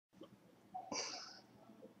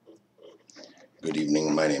Good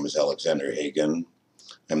evening. My name is Alexander Hagan.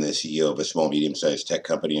 I'm the CEO of a small, medium-sized tech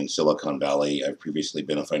company in Silicon Valley. I've previously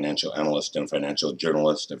been a financial analyst and financial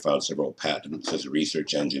journalist. I've filed several patents as a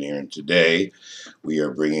research engineer, and today we are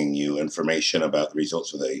bringing you information about the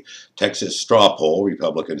results of the Texas straw poll,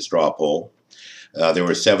 Republican straw poll. There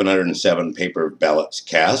were 707 paper ballots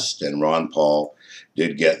cast, and Ron Paul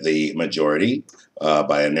did get the majority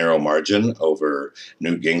by a narrow margin over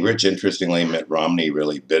Newt Gingrich. Interestingly, Mitt Romney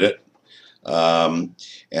really bit it.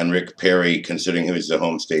 And Rick Perry, considering he was the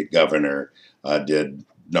home state governor, did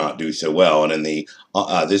not do so well. And in the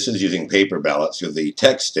this is using paper ballots. With the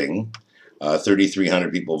texting,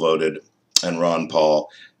 3,300 people voted, and Ron Paul,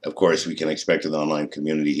 of course, we can expect in the online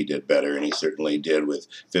community he did better, and he certainly did with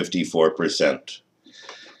 54%.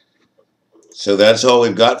 So that's all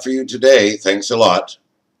we've got for you today. Thanks a lot.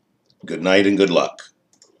 Good night and good luck.